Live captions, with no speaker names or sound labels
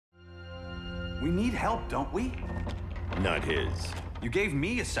We need help, don't we? Not his. You gave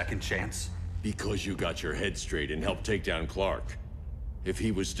me a second chance. Because you got your head straight and helped take down Clark. If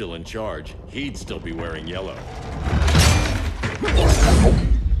he was still in charge, he'd still be wearing yellow.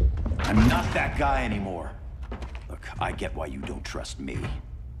 I'm not that guy anymore. Look, I get why you don't trust me.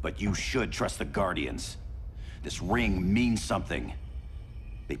 But you should trust the Guardians. This ring means something.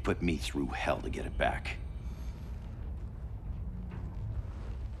 They put me through hell to get it back.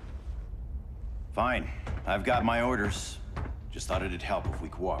 Fine. I've got my orders. Just thought it'd help if we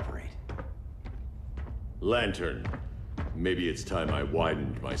cooperate. Lantern. Maybe it's time I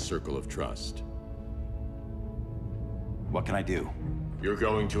widened my circle of trust. What can I do? You're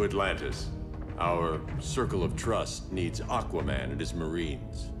going to Atlantis. Our circle of trust needs Aquaman and his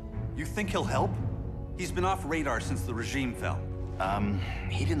Marines. You think he'll help? He's been off radar since the regime fell.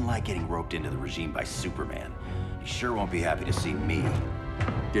 He didn't like getting roped into the regime by Superman. He sure won't be happy to see me.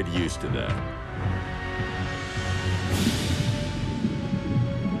 Get used to that.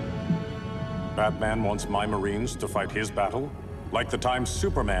 Batman wants my Marines to fight his battle? Like the time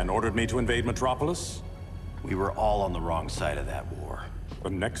Superman ordered me to invade Metropolis? We were all on the wrong side of that war. The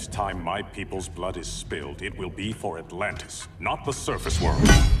next time my people's blood is spilled, it will be for Atlantis, not the surface world.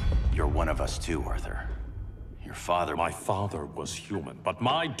 You're one of us too, Arthur. Your father... My father was human, but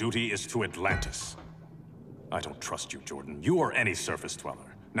my duty is to Atlantis. I don't trust you, Jordan. You or any surface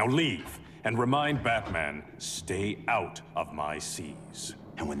dweller. Now leave, and remind Batman, stay out of my seas.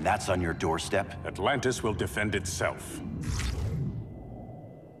 And when that's on your doorstep... Atlantis will defend itself.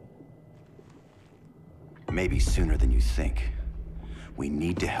 Maybe sooner than you think. We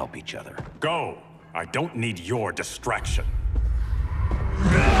need to help each other. Go! I don't need your distraction.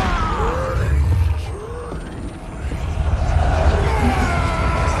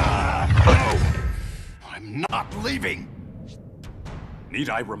 I'm not leaving! Need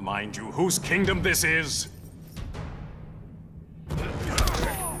I remind you whose kingdom this is?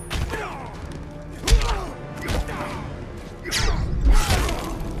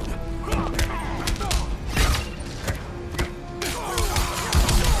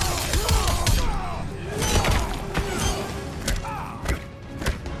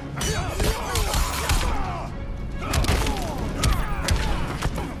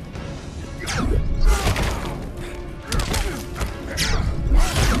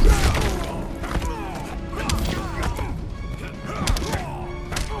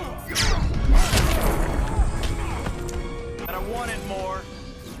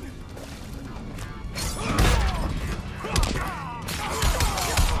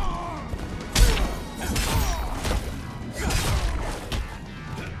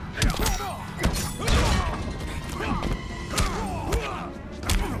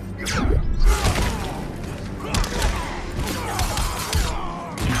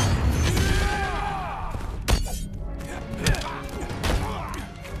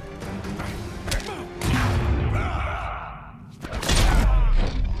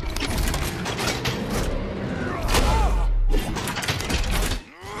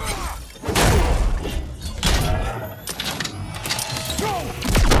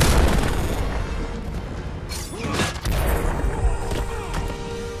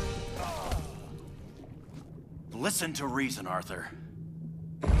 Listen to reason, Arthur.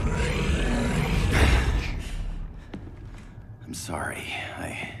 I'm sorry.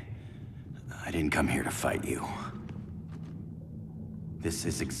 I didn't come here to fight you. This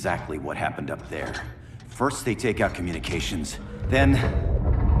is exactly what happened up there. First they take out communications, then...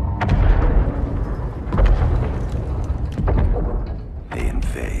 they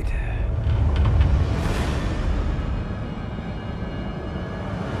invade.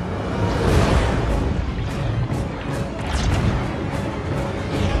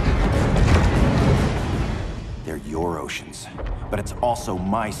 Your oceans, but it's also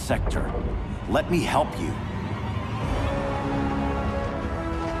my sector. Let me help you.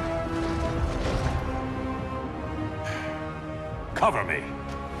 Cover me.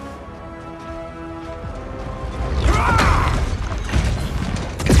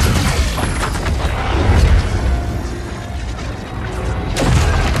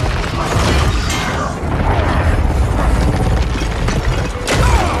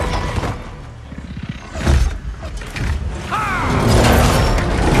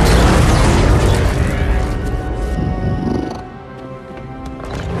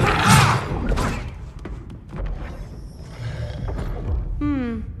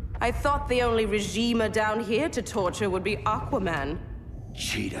 I thought the only regimer down here to torture would be Aquaman.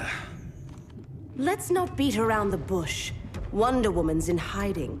 Cheetah. Let's not beat around the bush. Wonder Woman's in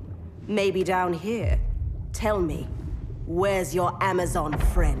hiding. Maybe down here. Tell me, where's your Amazon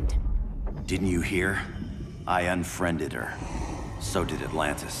friend? Didn't you hear? I unfriended her. So did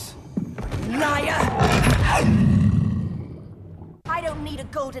Atlantis. Liar! I don't need a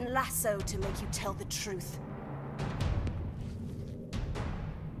golden lasso to make you tell the truth.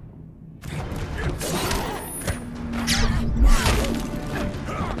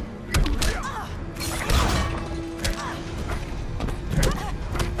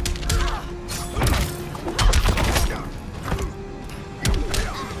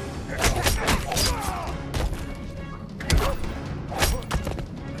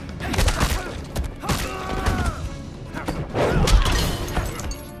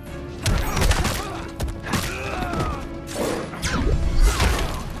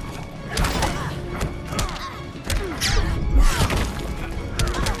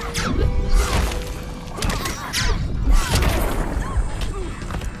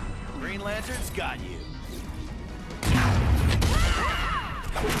 Got you.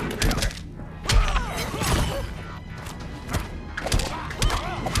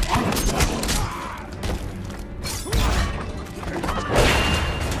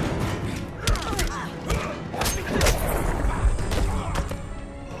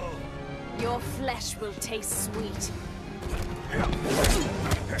 Your flesh will taste sweet.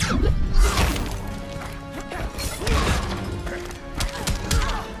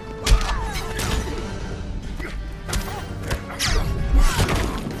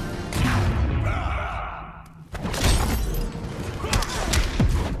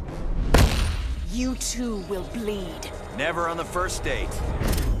 You too will bleed. Never on the first date.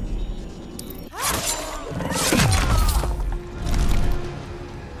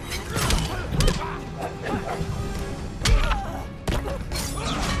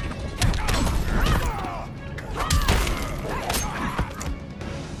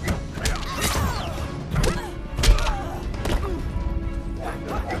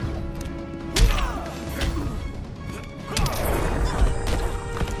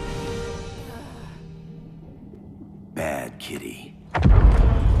 Bad kitty.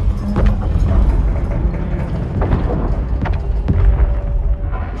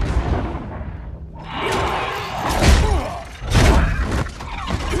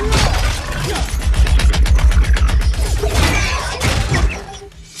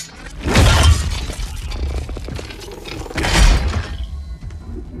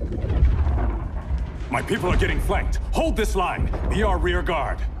 My people are getting flanked. Hold this line. Be our rear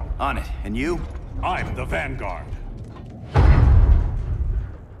guard. On it. And you? I'm the vanguard.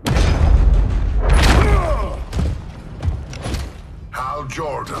 Hal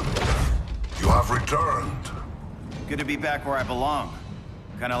Jordan, you have returned. Good to be back where I belong.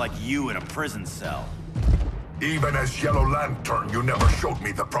 Kinda like you in a prison cell. Even as Yellow Lantern, you never showed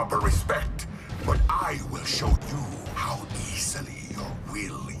me the proper respect. But I will show you how easily your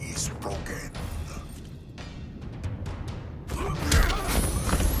will is broken.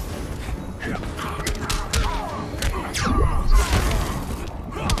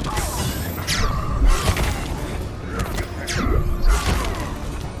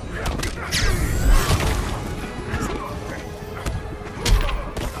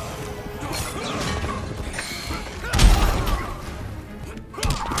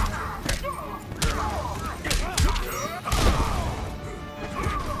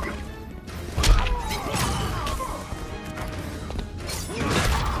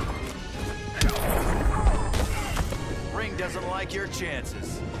 Doesn't like your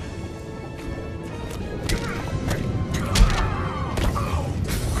chances.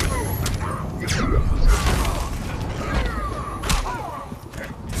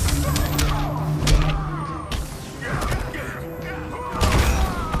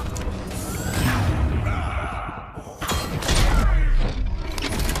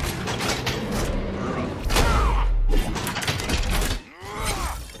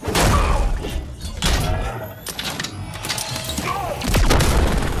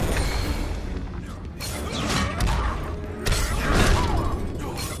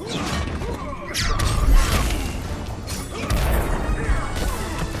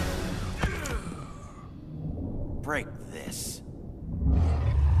 Break this.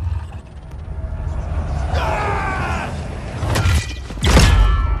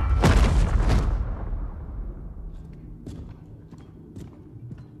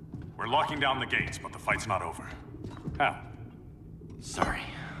 We're locking down the gates, but the fight's not over. Hal. Sorry,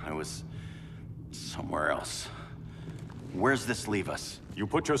 I was somewhere else. Where's this leave us? You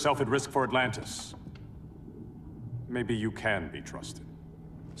put yourself at risk for Atlantis. Maybe you can be trusted.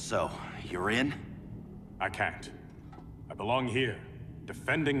 So, you're in? I can't. I belong here,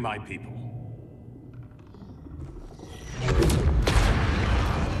 defending my people.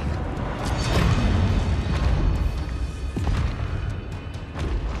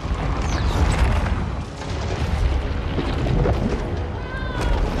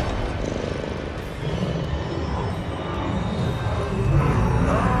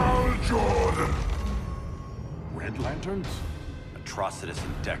 Lanterns? Atrocitus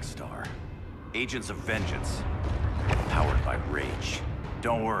and Dexstar. Agents of Vengeance. Powered by rage.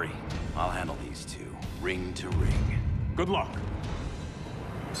 Don't worry, I'll handle these two, ring to ring. Good luck.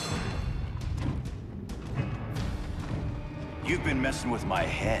 You've been messing with my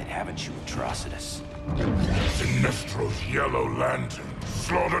head, haven't you, Atrocitus? Sinestro's Yellow Lanterns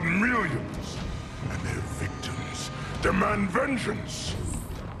slaughtered millions, and their victims demand vengeance.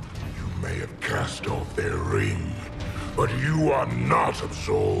 You may have cast off their ring, but you are not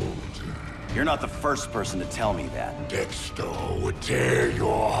absolved. You're not the first person to tell me that. Dexter would tear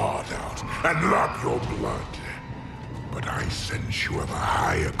your heart out and lap your blood. But I sense you have a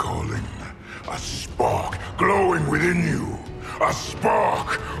higher calling. A spark glowing within you. A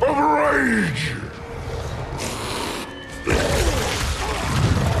spark of rage!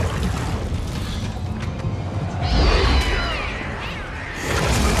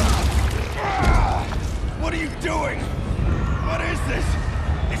 What are you doing? What is this?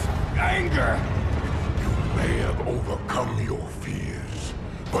 This anger! You may have overcome your fears,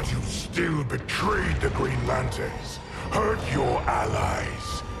 but you still betrayed the Green Lanterns, hurt your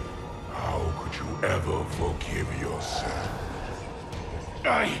allies. How could you ever forgive yourself?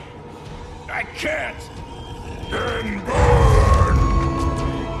 I can't! Then burn!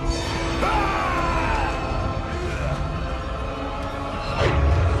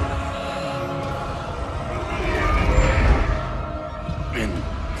 In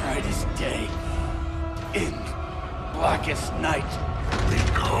brightest day, in blackest night.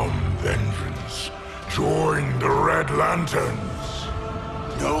 Become vengeance. Join the Red Lanterns.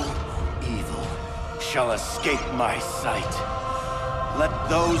 No evil shall escape my sight. Let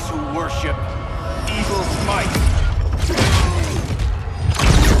those who worship evil's might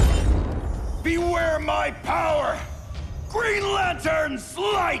beware my power! Green Lantern's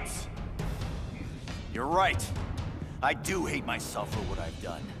light! You're right. I do hate myself for what I've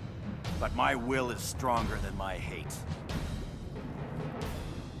done. But my will is stronger than my hate.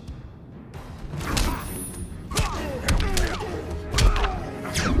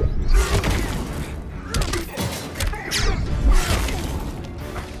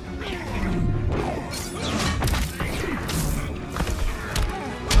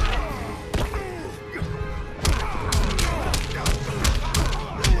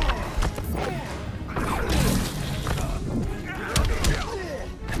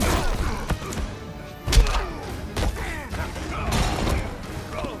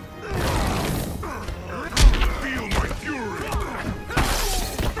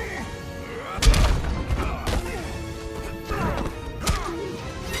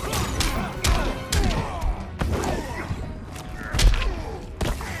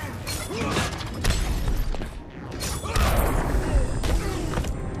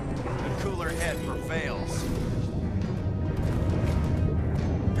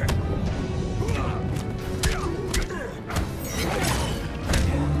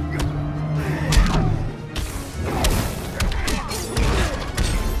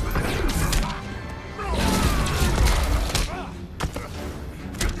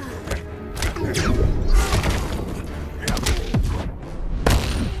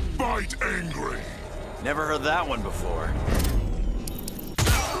 Never heard that one before.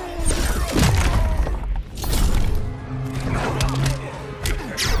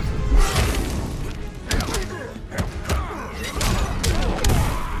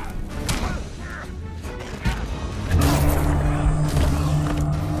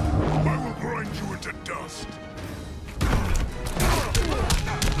 I will grind you into dust.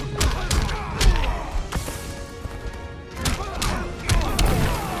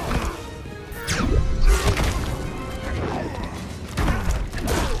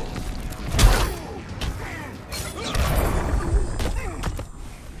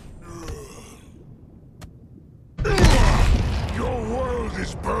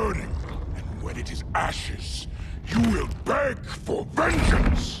 Is burning, and when it is ashes, you will beg for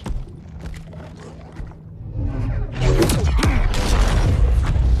vengeance!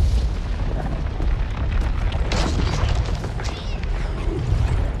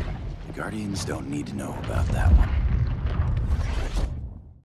 The Guardians don't need to know about that one.